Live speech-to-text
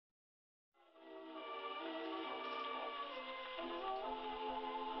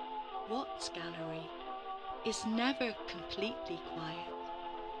Watts Gallery is never completely quiet.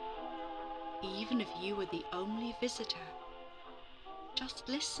 Even if you are the only visitor, just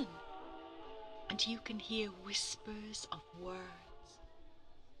listen and you can hear whispers of words,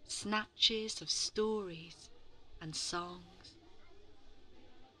 snatches of stories and songs.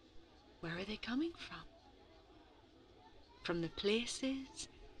 Where are they coming from? From the places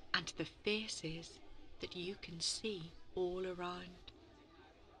and the faces that you can see all around,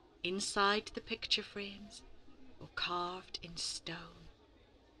 inside the picture frames or carved in stone.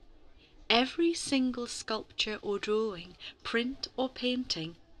 Every single sculpture or drawing, print or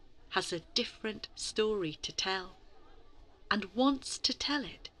painting has a different story to tell and wants to tell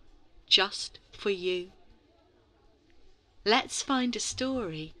it just for you. Let's find a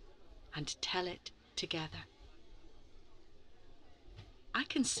story and tell it together. I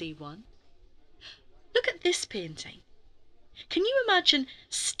can see one. Look at this painting. Can you imagine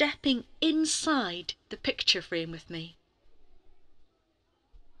stepping inside the picture frame with me?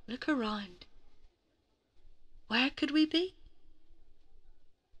 Look around. Where could we be?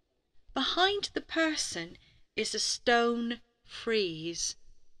 Behind the person is a stone frieze,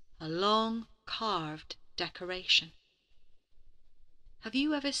 a long carved decoration. Have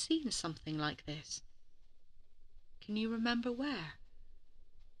you ever seen something like this? Can you remember where?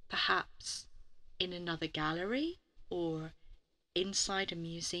 Perhaps in another gallery or inside a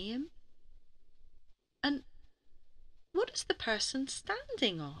museum? And what is the person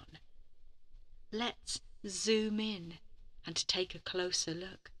standing on? Let's zoom in and take a closer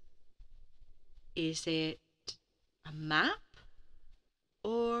look. Is it a map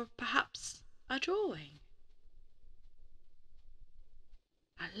or perhaps a drawing?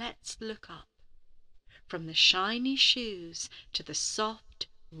 And let's look up. From the shiny shoes to the soft,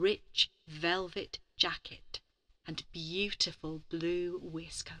 rich velvet jacket and beautiful blue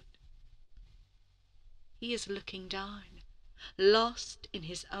waistcoat. He is looking down, lost in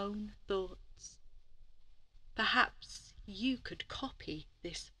his own thoughts. Perhaps you could copy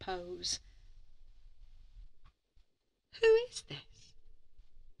this pose. Who is this?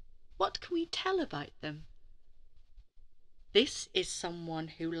 What can we tell about them? This is someone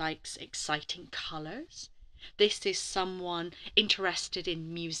who likes exciting colours. This is someone interested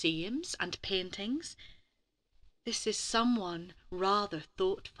in museums and paintings. This is someone rather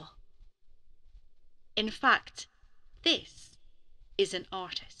thoughtful. In fact, this is an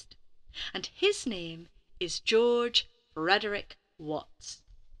artist, and his name is George Frederick Watts.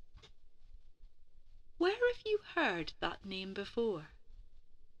 Where have you heard that name before?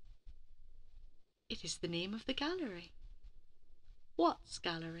 It is the name of the gallery. Watts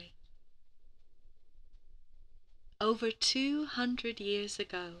Gallery. Over 200 years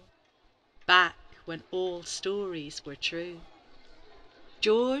ago, back when all stories were true,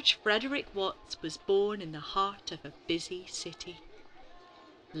 George Frederick Watts was born in the heart of a busy city,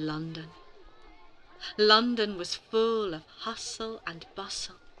 London. London was full of hustle and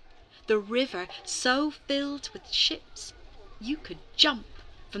bustle, the river so filled with ships you could jump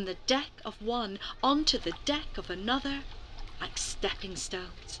from the deck of one onto the deck of another like stepping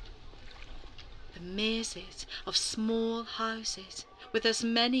stones. The mazes of small houses with as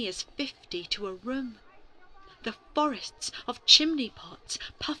many as 50 to a room. The forests of chimney pots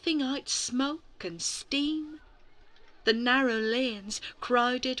puffing out smoke and steam. The narrow lanes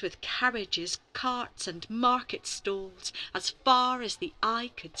crowded with carriages, carts and market stalls as far as the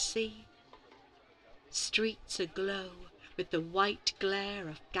eye could see. Streets aglow with the white glare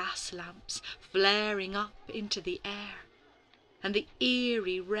of gas lamps flaring up into the air, and the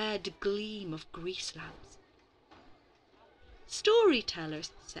eerie red gleam of grease lamps.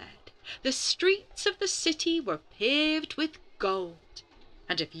 Storytellers said the streets of the city were paved with gold,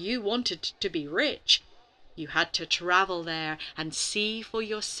 and if you wanted to be rich, you had to travel there and see for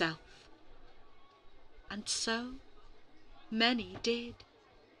yourself. And so many did,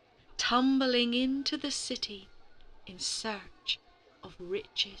 tumbling into the city in search of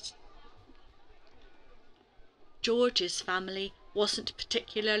riches. George's family wasn't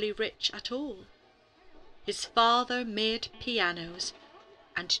particularly rich at all. His father made pianos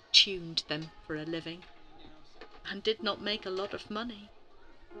and tuned them for a living, and did not make a lot of money.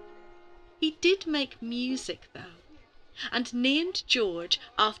 He did make music though, and named George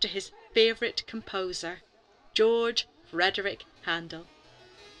after his favourite composer, George Frederick Handel.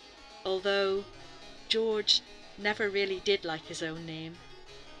 Although George never really did like his own name.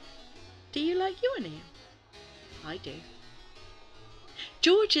 Do you like your name? I do.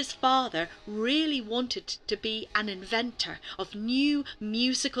 George's father really wanted to be an inventor of new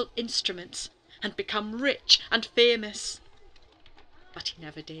musical instruments and become rich and famous. But he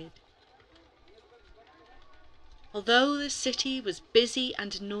never did. Although the city was busy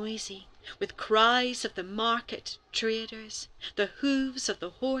and noisy, with cries of the market traders, the hoofs of the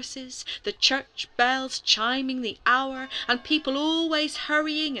horses, the church bells chiming the hour, and people always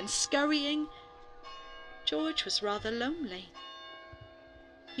hurrying and scurrying, George was rather lonely.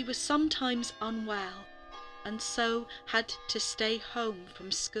 He was sometimes unwell, and so had to stay home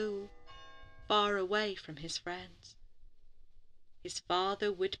from school, far away from his friends. His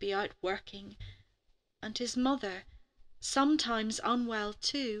father would be out working, and his mother, sometimes unwell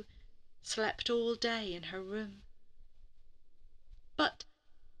too, slept all day in her room. But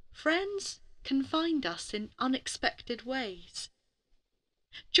friends can find us in unexpected ways.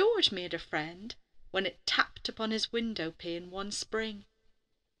 George made a friend when it tapped upon his window pane one spring.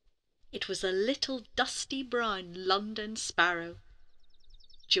 It was a little dusty brown London sparrow.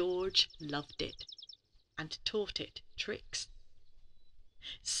 George loved it and taught it tricks.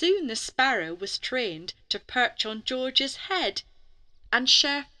 Soon the sparrow was trained to perch on George's head and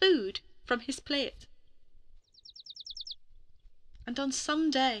share food from his plate. And on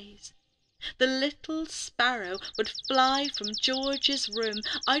some days the little sparrow would fly from George's room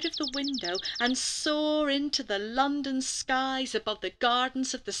out of the window and soar into the London skies above the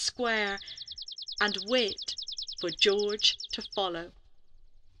gardens of the square, and wait for George to follow.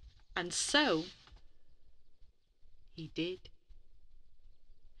 And so he did.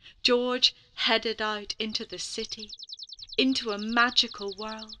 George headed out into the city, into a magical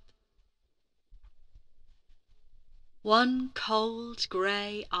world. One cold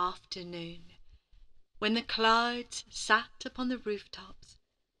grey afternoon, when the clouds sat upon the rooftops,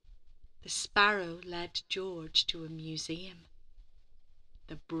 the sparrow led George to a museum,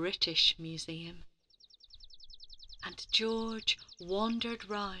 the British Museum, and George wandered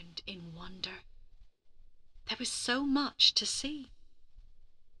round in wonder. There was so much to see.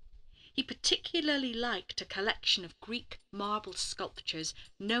 He particularly liked a collection of Greek marble sculptures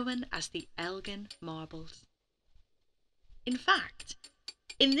known as the Elgin marbles. In fact,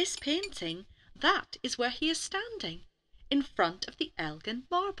 in this painting, that is where he is standing, in front of the Elgin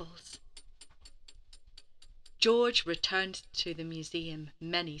marbles. George returned to the museum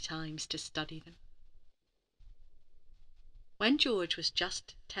many times to study them. When George was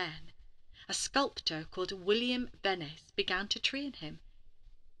just 10, a sculptor called William Venice began to train him,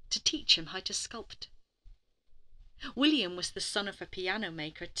 to teach him how to sculpt. William was the son of a piano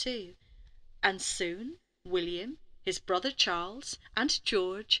maker too, and soon William, his brother Charles, and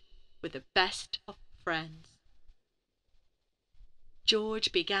George were the best of friends.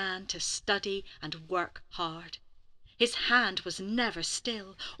 George began to study and work hard. His hand was never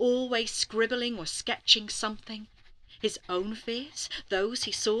still, always scribbling or sketching something. His own face, those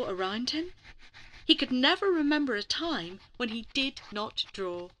he saw around him. He could never remember a time when he did not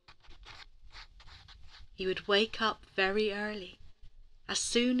draw. He would wake up very early, as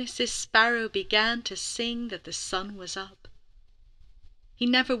soon as his sparrow began to sing that the sun was up. He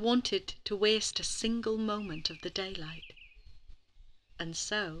never wanted to waste a single moment of the daylight. And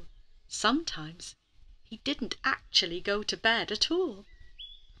so, sometimes, he didn't actually go to bed at all,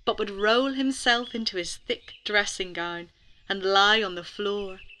 but would roll himself into his thick dressing gown and lie on the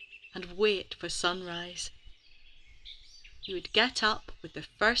floor and wait for sunrise. He would get up with the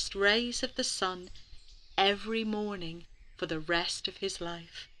first rays of the sun every morning for the rest of his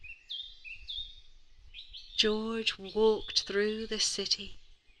life. George walked through the city,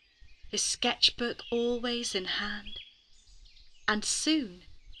 his sketchbook always in hand, and soon,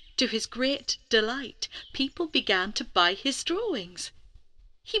 to his great delight, people began to buy his drawings.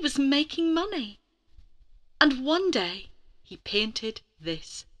 He was making money. And one day he painted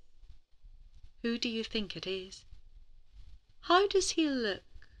this. Who do you think it is? How does he look?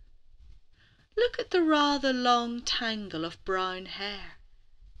 Look at the rather long tangle of brown hair.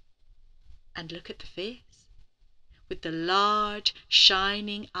 And look at the face, with the large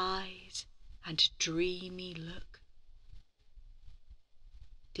shining eyes and dreamy look.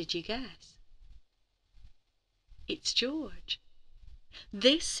 Did you guess? It's George.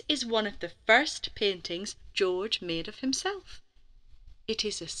 This is one of the first paintings George made of himself. It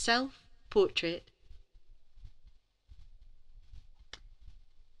is a self-portrait.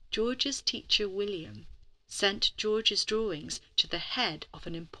 George's teacher William sent George's drawings to the head of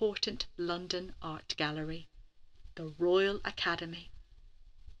an important London art gallery, the Royal Academy.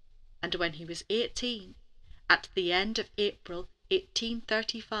 And when he was 18, at the end of April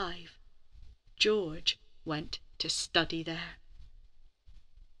 1835, George went to study there.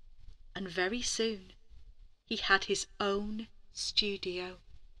 And very soon he had his own studio,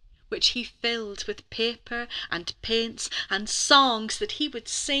 which he filled with paper and paints and songs that he would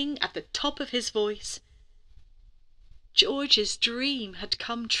sing at the top of his voice. George's dream had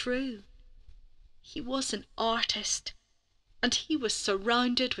come true. He was an artist, and he was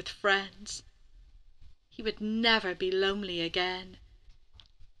surrounded with friends. He would never be lonely again.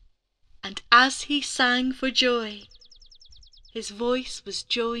 And as he sang for joy, his voice was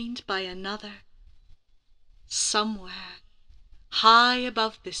joined by another. Somewhere, high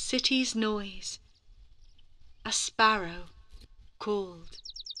above the city's noise, a sparrow called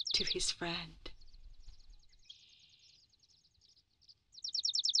to his friend.